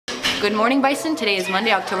Good morning, Bison. Today is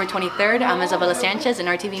Monday, October 23rd. I'm Isabella Sanchez, and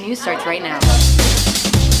RTV News starts right now.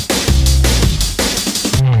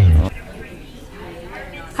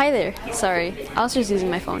 Hi there. Sorry, I was just using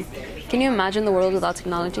my phone. Can you imagine the world without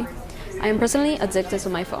technology? I am personally addicted to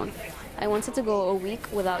my phone. I wanted to go a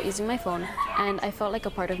week without using my phone, and I felt like a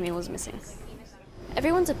part of me was missing.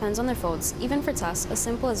 Everyone depends on their phones, even for tasks as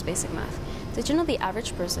simple as basic math. Did you know the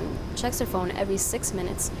average person checks their phone every 6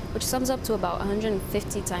 minutes, which sums up to about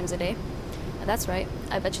 150 times a day? That's right,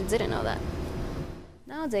 I bet you didn't know that.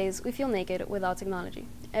 Nowadays, we feel naked without technology.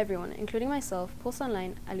 Everyone, including myself, posts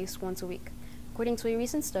online at least once a week. According to a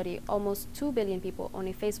recent study, almost 2 billion people own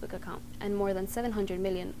a Facebook account, and more than 700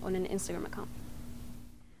 million own an Instagram account.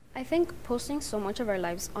 I think posting so much of our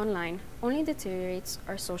lives online only deteriorates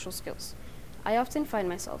our social skills. I often find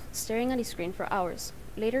myself staring at a screen for hours,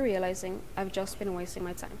 later realizing I've just been wasting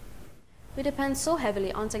my time. We depend so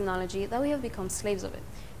heavily on technology that we have become slaves of it.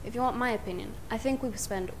 If you want my opinion, I think we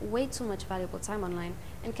spend way too much valuable time online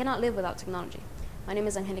and cannot live without technology. My name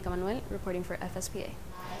is Angelica Manuel, reporting for FSPA.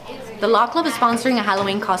 The Law Club is sponsoring a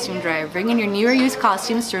Halloween costume drive. Bring in your new or used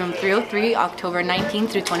costumes to room 303, October 19th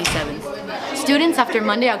through 27th. Students, after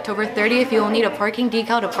Monday, October 30th, you will need a parking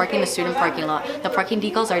decal to park in the student parking lot. The parking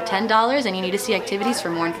decals are $10 and you need to see activities for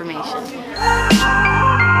more information.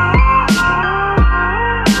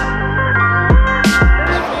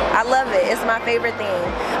 I love it. It's my favorite thing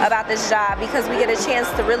about this job because we get a chance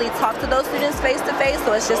to really talk to those students face to face,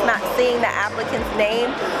 so it's just not seeing the applicant's name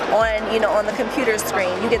on the computer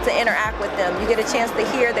screen. You get to interact with them. You get a chance to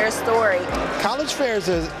hear their story. College Fairs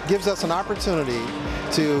gives us an opportunity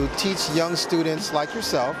to teach young students like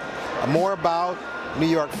yourself more about New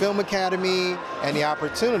York Film Academy and the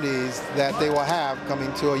opportunities that they will have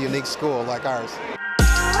coming to a unique school like ours.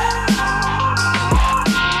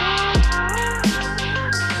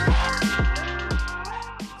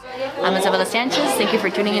 I'm Isabella Sanchez. Thank you for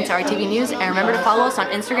tuning into RTV News, and remember to follow us on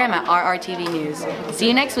Instagram at RRTV News. See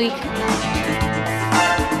you next week.